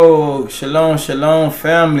Oh, shalom, shalom,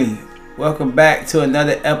 family. Welcome back to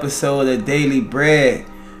another episode of Daily Bread,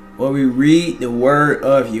 where we read the word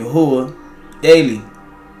of Yahuwah daily.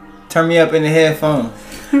 Turn me up in the headphones.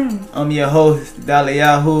 I'm your host,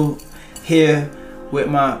 Daliyahu, here with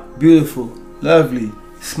my beautiful, lovely,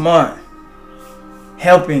 smart,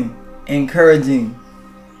 helping, encouraging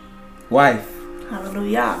wife.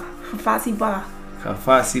 Hallelujah. Hafasi Ba.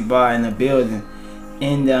 Hafasi Ba in the building.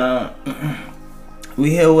 And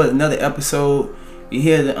we here with another episode. We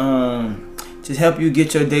here to just help you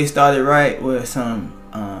get your day started right with some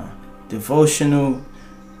devotional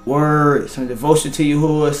words, some devotion to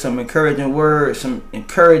Yahuwah, some encouraging words, some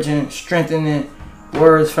encouraging, strengthening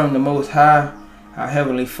words from the Most High, our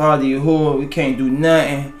Heavenly Father Yahuwah. We can't do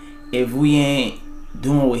nothing if we ain't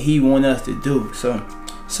doing what He want us to do. So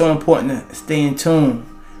important to stay in tune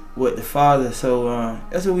with the Father. So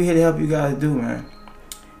that's what we here to help you guys do, man.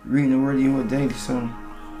 Reading the word of Yahuwah daily. So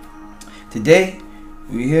today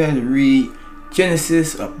we're here to read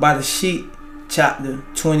Genesis of Barashyth chapter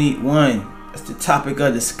 21. That's the topic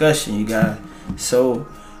of discussion, you guys. So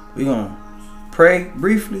we're gonna pray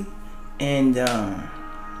briefly and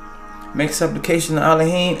make supplication to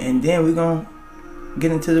Elohim, and then we're gonna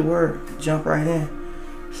get into the word. Jump right in.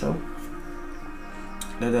 So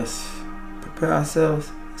let us prepare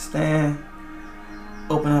ourselves, stand,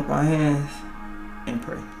 open up our hands, and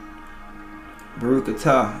pray. Baruch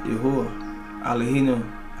atah Yahuwah Eloheinu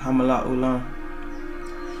Hamalat Ulam.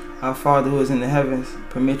 Our Father who is in the heavens,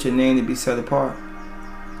 permit your name to be set apart.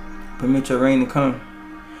 Permit your reign to come.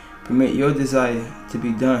 Permit your desire to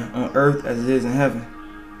be done on earth as it is in heaven.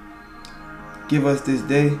 Give us this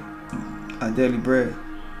day our daily bread.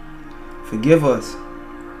 Forgive us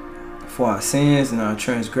for our sins and our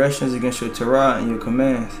transgressions against your Torah and your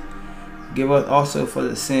commands. Forgive us also for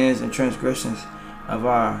the sins and transgressions of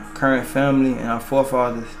our current family and our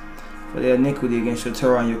forefathers, for their iniquity against your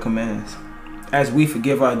Torah and your commands, as we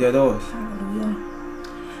forgive our debtors.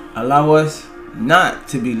 Allow us not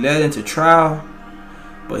to be led into trial,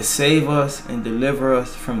 but save us and deliver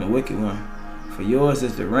us from the wicked one. For yours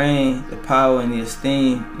is the reign, the power, and the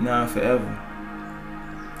esteem, now and forever.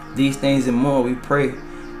 These things and more we pray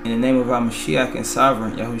in the name of our Mashiach and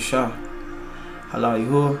Sovereign, Yahushua. Halal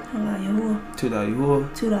Yahuwah. Halal Yahuwah. Tuda Yahuwah.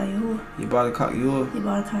 Tuda Yahuwah. Yabarakak Yahuwah.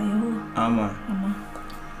 Yabarakak Yahuwah. Amen. Amen.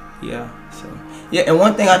 Yeah, and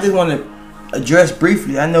one thing I just want to address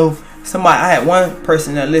briefly. I know I had one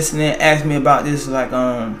person that listening asked me about this, like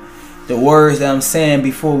the words that I'm saying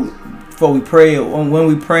before we pray or when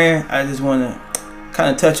we praying. I just want to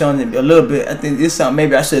kind of touch on it a little bit. I think this is something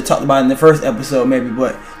maybe I should have talked about in the first episode, maybe.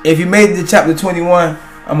 But if you made it to chapter 21,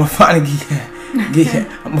 I'm gonna finally give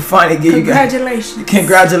you guys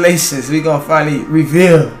congratulations. We're gonna finally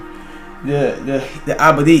reveal the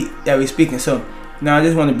abadit that we're speaking. So now I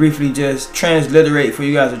just want to briefly just transliterate for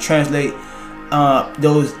you guys to translate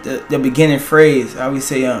the beginning phrase. I would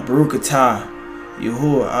say Baruch atah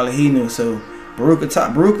Yahuwah Eloheinu. So Baruch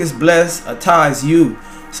atah, Baruch is blessed, atah is you.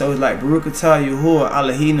 So it's like Baruch atah Yahuwah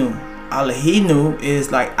Eloheinu. Eloheinu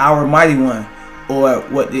is like our mighty one, or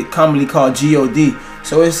what they commonly call God.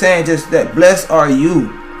 So it's saying just that blessed are you,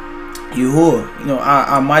 Yahuwah,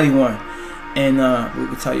 our mighty one. And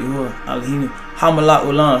Baruch atah Yahuwah Eloheinu Hamalat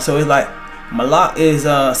Ulam. So it's like Malak is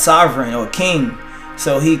sovereign or king.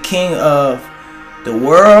 So he king of the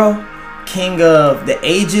world, king of the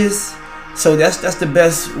ages. So that's the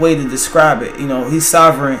best way to describe it. He's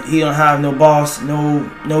sovereign. He don't have no boss,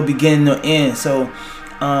 no beginning, no end. So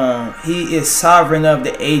he is sovereign of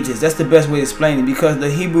the ages. That's the best way to explain it, because the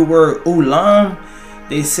Hebrew word ulam,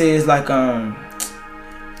 they say is like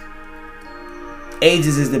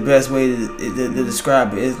ages is the best way to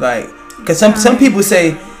describe it. It's like, because some people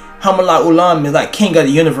say Hamalat Ulam is like king of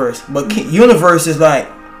the universe, but universe is like,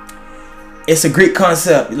 it's a Greek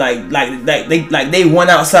concept. Like they went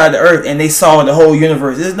outside the earth and they saw the whole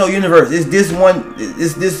universe. There's no universe. It's this one.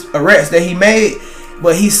 It's this arrest that he made,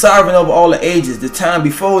 but he's sovereign over all the ages, the time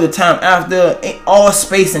before, the time after, all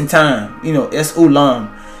space and time. It's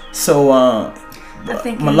Ulam. So I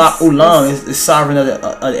think Malak Ulam is sovereign of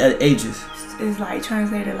the ages. It's like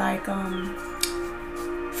translated like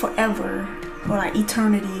forever. Or like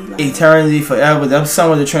eternity. Eternity, forever. That's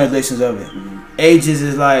some of the translations of it. Ages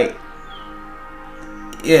is like,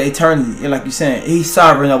 eternity. Like you're saying, he's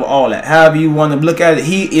sovereign over all that. However you want to look at it,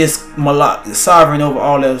 he is Malak, sovereign over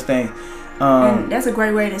all those things. And that's a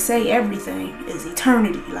great way to say everything is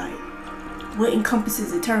eternity. Like, what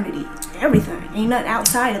encompasses eternity? Everything. Ain't nothing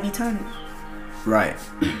outside of eternity. Right.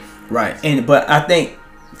 But I think,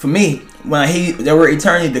 for me, when I hear the word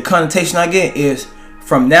eternity, the connotation I get is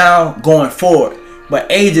from now going forward.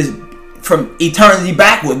 But ages from eternity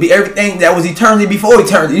backward, be everything that was eternity before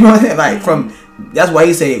eternity. You know what I'm saying? Like from that's why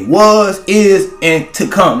he said was, is, and to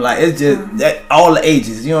come. Like it's just that all the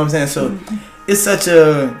ages. You know what I'm saying? So it's such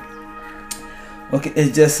a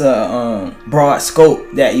it's just a broad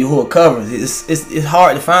scope that Yahuwah covers. It's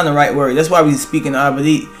hard to find the right word. That's why we speak in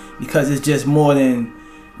Abadit, because it's just more than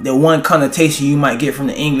the one connotation you might get from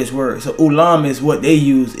the English word. So ulam is what they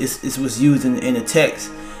use. It's what's used in the text,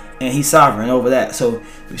 and he's sovereign over that. So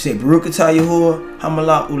we say Baruch atah Yahuwah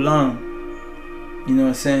Hamalak Ulam. You know what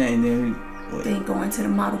I'm saying? And then going to the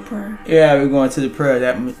model prayer. Yeah, we're going to the prayer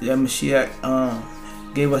that Mashiach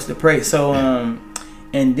gave us to pray. So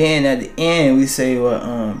and then at the end we say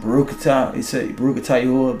Baruch atah. We say Baruch atah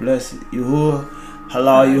Yahuwah, bless Yahuwah,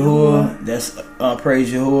 halal Yahuwah. That's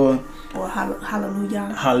praise Yahuwah. Or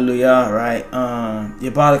hallelujah. Hallelujah, right?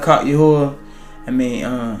 Yatzachaq Yahuwah. I mean,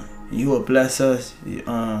 Yahuwah bless us.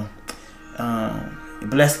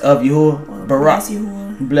 Blessed of Yahuwah. Barak.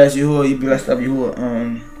 Bless Yahuwah. You blessed of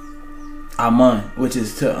Yahuwah. Aman, which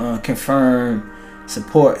is to confirm,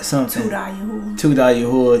 support something. Todah Yahuwah. Todah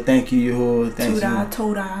Yahuwah. Thank you, Yahuwah. Thank you.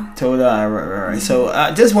 Todah. Right. So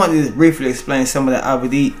I just wanted to briefly explain some of the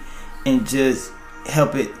Abadit and just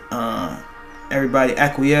help it everybody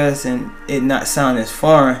acquiesce and it not sound as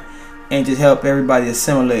foreign, and just help everybody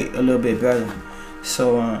assimilate a little bit better.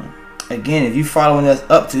 So again, if you following us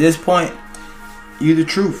up to this point, you the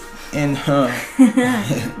truth. And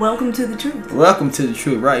welcome to the truth. Welcome to the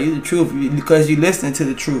truth, right? You the truth because you listening to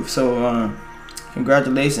the truth. So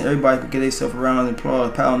congratulations, everybody can get themselves a round of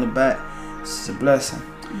applause, pat on the back. It's a blessing.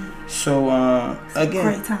 So again,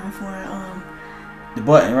 great time for the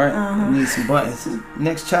button, right? We need some buttons.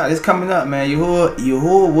 Next child is coming up, man.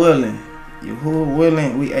 Yahuwah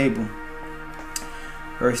willing, we able.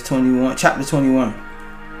 Verse 21, chapter 21,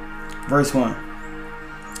 verse 1.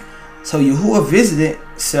 So Yahuwah visited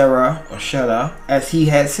Sarah or Shara as he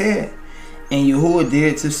had said, and Yahuwah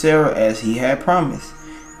did to Sarah as he had promised.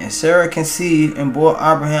 And Sarah conceived and bore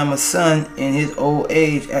Abraham a son in his old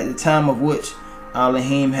age at the time of which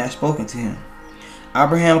Elohim had spoken to him.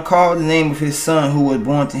 Abraham called the name of his son who was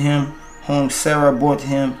born to him, whom Sarah bore to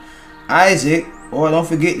him, Isaac, or don't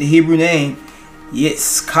forget the Hebrew name,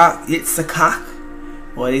 Yatzachaq,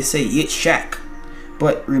 or they say Yatzachaq.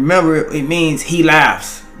 But remember, it means he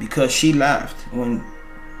laughs, because she laughed. When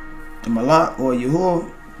the Malak or Yahuwah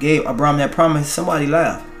gave Abraham that promise, somebody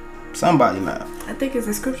laughed. I think it's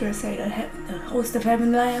a scripture that say the host of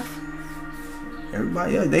heaven laugh.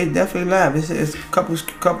 Everybody else, they definitely laugh. It's a couple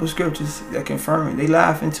scriptures that confirm it. They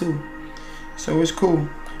laughing too. So it's cool.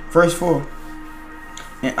 Verse 4.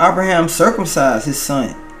 And Abraham circumcised his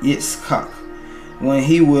son Yatzachaq when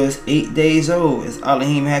he was 8 days old, as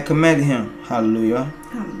Elohim had commanded him. Hallelujah.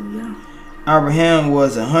 Hallelujah. Abraham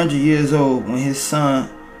was 100 years old when his son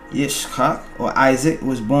Yatzachaq or Isaac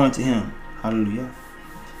was born to him. Hallelujah.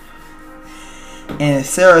 And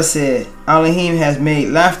Sarah said, Elohim has made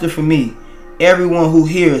laughter for me. Everyone who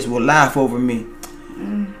hears will laugh over me.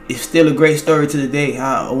 It's still a great story to the day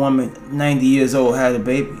how a woman 90 years old had a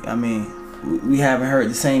baby. I mean, we haven't heard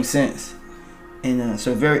the same since. And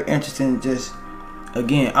so very interesting. Just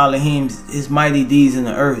again, Elohim's his mighty deeds in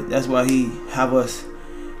the earth. That's why he have us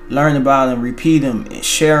learn about them, repeat them, and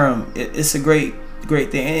share them. It's a great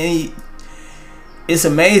thing. And it's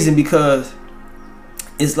amazing because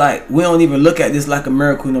it's like we don't even look at this like a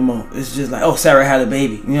miracle no more. It's just like, oh, Sarah had a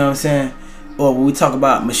baby. You know what I'm saying? Or when we talk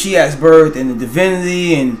about Mashiach's birth and the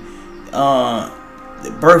divinity and the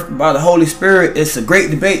birth by the Holy Spirit, it's a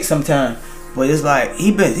great debate sometimes. But it's like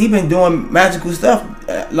he been doing magical stuff,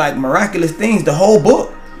 like miraculous things, the whole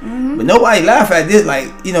book. But nobody laugh at this,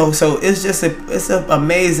 like, you know. So it's just it's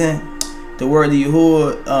amazing, the word of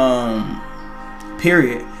Yahuwah,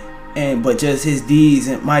 period. But just his deeds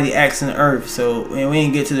and mighty acts in the earth. So we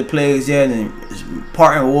ain't get to the plagues yet, and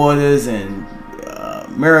parting waters and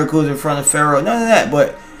miracles in front of Pharaoh, none of that.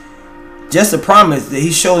 But just a promise that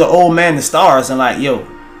he showed the old man the stars, and like, yo,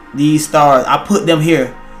 these stars, I put them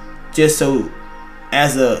here just so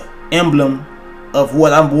as a emblem of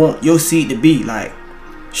what I want your seed to be, like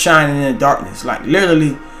shining in the darkness. Like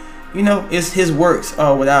literally, you know, it's his works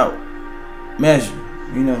are without measure.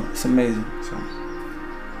 You know, it's amazing. So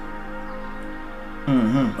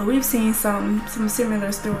but we've seen some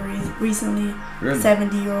similar stories recently. Really?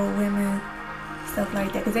 70-year-old women, stuff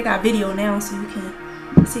like that, because they got video now, so you can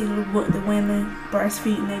see the women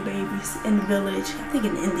breastfeeding their babies in the village. I think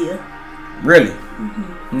in India. Really?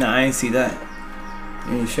 No, I ain't see that.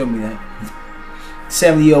 You didn't show me that.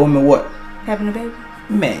 70-year-old women what? Having a baby.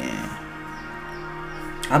 Man,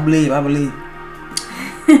 I believe.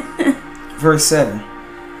 Verse 7.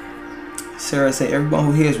 Sarah said, everyone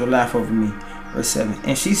who hears will laugh over me. Verse 7.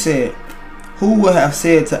 And she said, who would have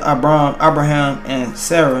said to Abraham and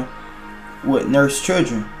Sarah would nurse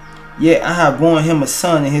children? Yet I have borne him a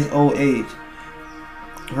son in his old age.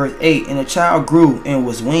 Verse 8. And the child grew and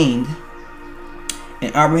was weaned. And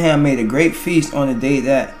Abraham made a great feast on the day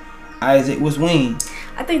that Isaac was weaned.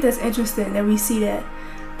 I think that's interesting that we see that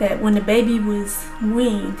when the baby was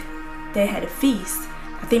weaned, they had a feast.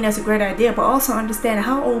 I think that's a great idea, but also understand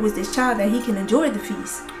how old was this child that he can enjoy the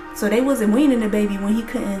feast. So they wasn't weaning the baby when he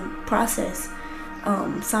couldn't process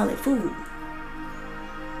solid food.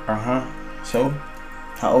 So,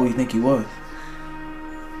 how old you think he was?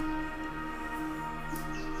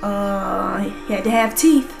 He had to have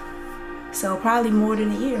teeth, so probably more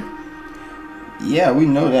than a year. Yeah, we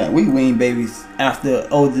know that. We wean babies after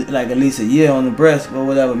like at least a year on the breast or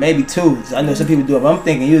whatever, maybe 2. So I know some people do it, but I'm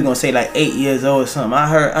thinking you was gonna say like 8 years old or something.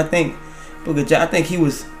 I think he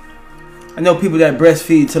was. I know people that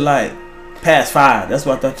breastfeed to like past 5. That's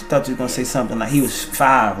what I thought you were gonna say something like he was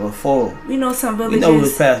 5 or 4. We know some villages. We know it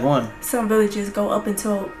was past 1. Some villages go up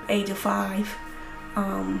until age of 5,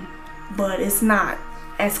 but it's not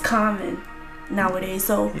as common nowadays.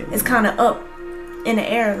 So yeah, it's kind of up in the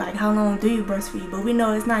air, like how long do you breastfeed? But we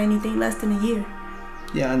know it's not anything less than a year.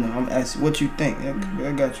 Yeah, I know. I'm asking what you think.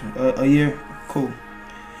 I got you. A year, cool.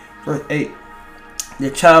 Verse 8.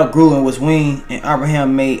 The child grew and was weaned, and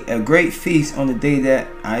Abraham made a great feast on the day that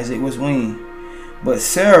Isaac was weaned. But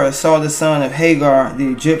Sarah saw the son of Hagar the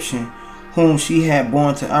Egyptian, whom she had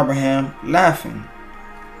born to Abraham, laughing.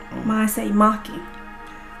 Mine say mocking.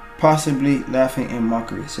 Possibly laughing in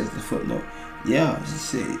mockery, says the footnote. Yeah, she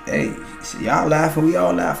said, hey, y'all laughing, we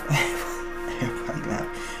all laughing. Everybody laughing.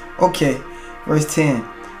 Okay, verse 10.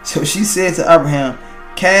 So she said to Abraham,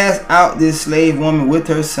 cast out this slave woman with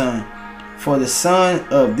her son, for the son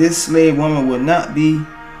of this slave woman will not be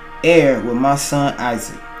heir with my son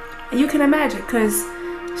Isaac. And you can imagine, because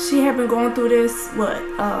she had been going through this,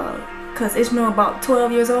 because Ishmael about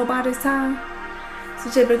 12 years old by this time.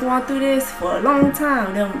 So she had been going through this for a long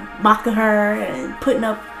time. Them mocking her and putting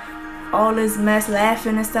up all this mess,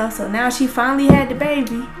 laughing and stuff. So now she finally had the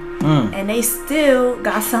baby, and they still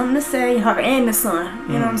got something to say, her and the son.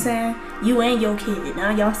 You know what I'm saying? You and your kid. Now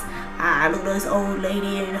y'all, look at this old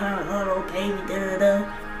lady and her little baby,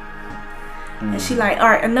 And she like, all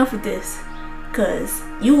right, enough of this, cause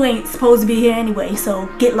you ain't supposed to be here anyway. So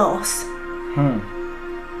get lost.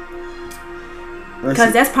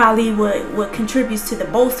 Because that's probably what contributes to the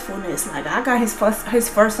boastfulness. Like, I got his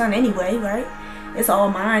first son anyway, right? It's all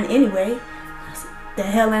mine anyway. The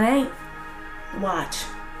hell it ain't. Watch.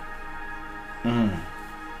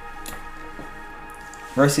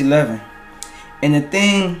 Verse 11. And the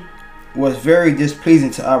thing was very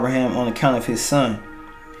displeasing to Abraham on account of his son.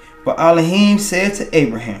 But Elohim said to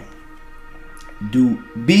Abraham,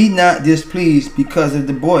 be not displeased because of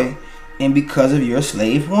the boy and because of your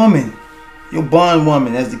slave woman. Your bond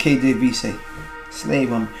woman, as the KJV say.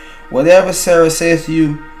 Slave woman. Whatever Sarah says to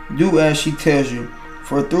you, do as she tells you,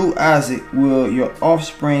 for through Isaac will your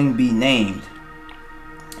offspring be named.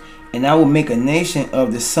 And I will make a nation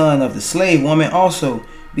of the son of the slave woman also,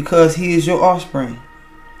 because he is your offspring.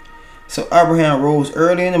 So Abraham rose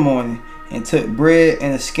early in the morning and took bread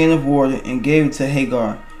and a skin of water and gave it to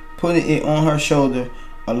Hagar, putting it on her shoulder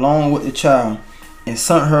along with the child, and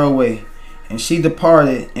sent her away. And she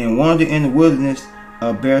departed and wandered in the wilderness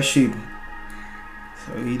of Barashyth.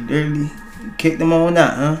 So he literally kicked them on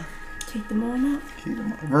out, huh? Kicked them on out.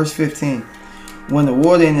 Verse 15. When the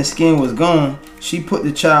water in the skin was gone, she put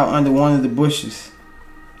the child under one of the bushes.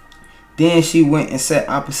 Then she went and sat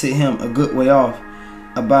opposite him a good way off,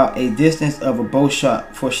 about a distance of a bow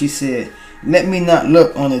shot, for she said, let me not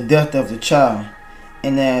look on the death of the child.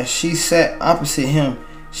 And as she sat opposite him,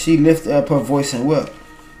 she lifted up her voice and wept.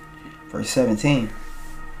 Verse 17.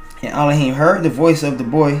 And Elohim heard the voice of the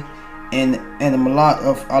boy, and the malach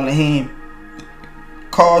of Elohim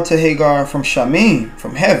called to Hagar from Shamim,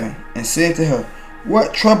 from heaven, and said to her,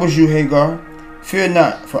 what troubles you, Hagar? Fear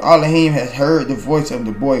not, for Elohim has heard the voice of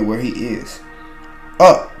the boy where he is.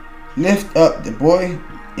 Up, lift up the boy,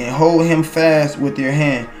 and hold him fast with your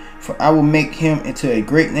hand, for I will make him into a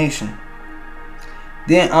great nation.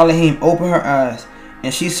 Then Elohim opened her eyes,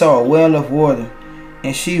 and she saw a well of water,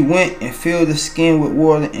 and she went and filled the skin with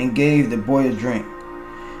water and gave the boy a drink.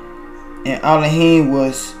 And Elohim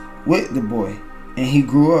was with the boy, and he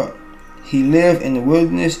grew up. He lived in the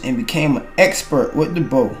wilderness and became an expert with the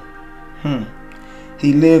bow.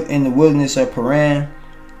 He lived in the wilderness of Paran,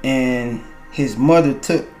 and his mother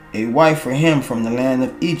took a wife for him from the land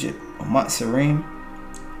of Egypt, or Matsarim.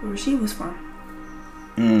 Where she was from.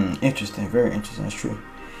 Interesting, very interesting, that's true.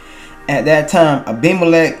 At that time,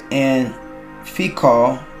 Abimelech and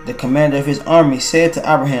Phicol, the commander of his army, said to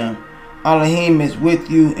Abraham, Elohim is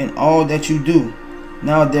with you in all that you do.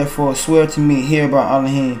 Now therefore swear to me here by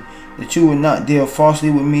Elohim that you will not deal falsely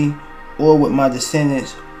with me, or with my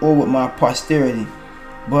descendants, or with my posterity.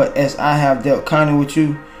 But as I have dealt kindly with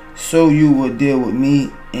you, so you will deal with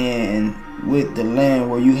me and with the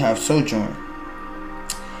land where you have sojourned.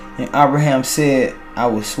 And Abraham said, I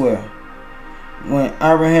will swear. When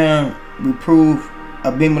Abraham reproved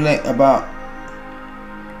Abimelech about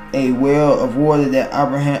a well of water that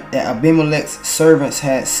Abimelech's servants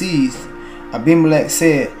had seized, Abimelech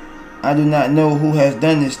said, I do not know who has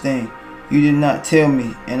done this thing. You did not tell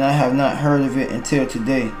me, and I have not heard of it until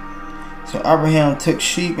today. So Abraham took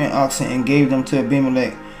sheep and oxen and gave them to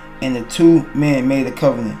Abimelech, and the two men made a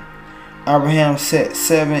covenant. Abraham set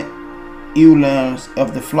 7 ewe lambs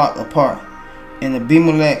of the flock apart, and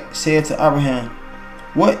Abimelech said to Abraham,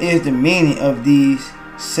 What is the meaning of these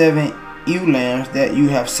 7 ewe lambs that you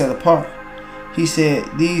have set apart? He said,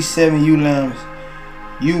 These 7 ewe lambs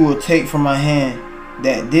you will take from my hand,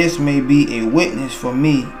 that this may be a witness for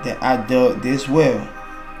me that I dug this well.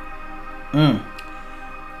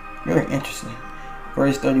 Very interesting.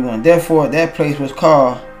 Verse 31. Therefore that place was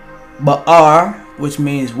called Ba'ar, which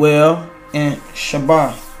means well, and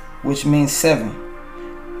Shabah, which means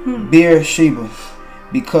 7. Beersheba,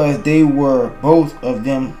 because both of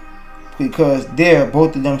them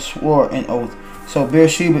swore an oath. So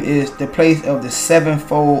Beersheba is the place of the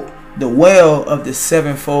sevenfold, the well of the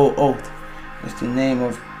sevenfold oath. That's the name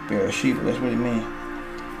of Barashyth. That's what it means.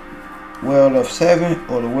 Well of 7,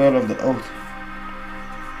 or the well of the oath.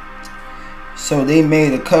 So they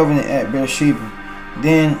made a covenant at Beersheba.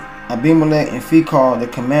 Then Abimelech and Phicol, the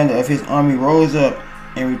commander of his army, rose up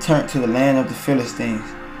and returned to the land of the Philistines.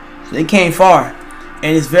 So they came far.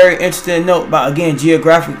 And it's very interesting to note about, again,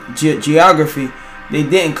 geography. They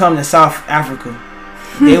didn't come to South Africa.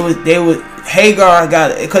 They was Hagar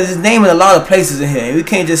got it, because it's naming a lot of places in here. We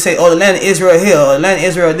can't just say, oh, the land of Israel here, or the land of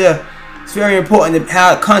Israel there. It's very important to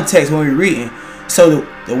have context when we're reading. So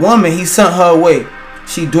the woman, he sent her away.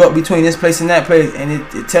 She dwelt between this place and that place, and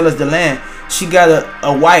it tells us the land. She got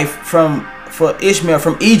a wife for Ishmael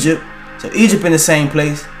from Egypt. So Egypt in the same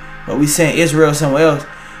place, but we saying Israel somewhere else.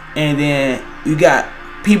 And then you got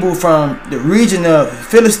people from the region of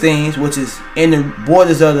Philistines, which is in the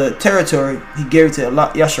borders of the territory. He gave it to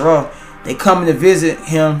Yatzachaq. They coming to visit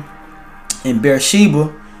him in Beersheba,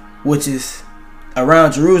 which is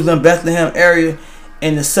around Jerusalem, Bethlehem area,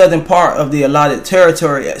 in the southern part of the allotted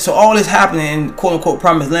territory. So all this happening in quote-unquote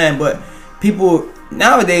promised land, but people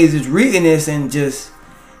nowadays is reading this and just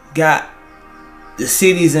got the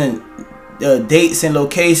cities and the dates and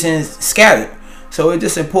locations scattered. So it's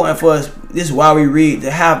just important for us, this is why we read,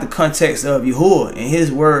 to have the context of Yahuwah and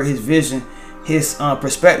his word, his vision, his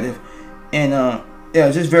perspective. And yeah,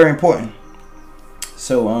 it's just very important.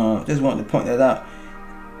 So just wanted to point that out.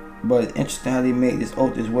 But it's interesting how they make this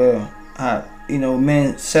oath as well. How, you know,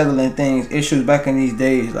 men settling things, issues back in these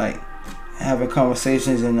days, like having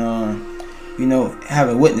conversations and you know,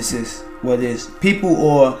 having witnesses, whether it's people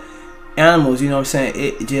or animals, you know what I'm saying,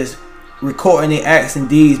 it just recording the acts and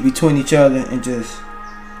deeds between each other and just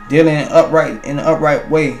dealing in an upright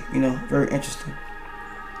way, you know, very interesting.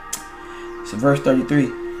 So verse 33,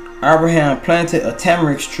 Abraham planted a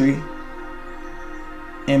tamarisk tree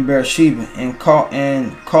in Beersheba and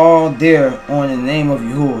called there on the name of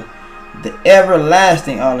Yahuwah, the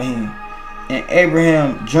everlasting Elohim. And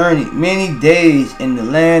Abraham journeyed many days in the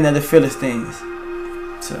land of the Philistines.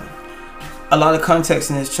 So a lot of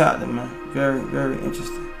context in this chapter, man. Very, very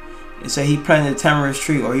interesting. It said he planted a tamarisk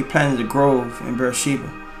tree, or he planted a grove in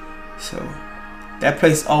Beersheba. So that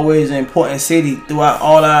place is always an important city throughout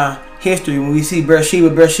all our history. When we see Beersheba,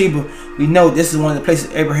 we know this is one of the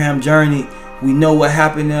places Abraham journeyed. We know what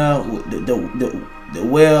happened there, the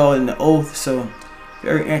well and the oath. So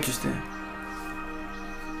very interesting.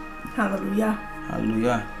 Hallelujah.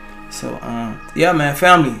 Hallelujah. So yeah, man,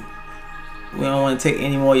 family, we don't want to take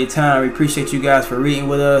any more of your time. We appreciate you guys for reading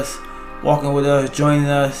with us, walking with us, joining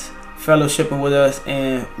us, fellowshipping with us,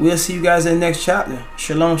 and we'll see you guys in the next chapter.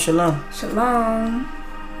 Shalom, shalom. Shalom.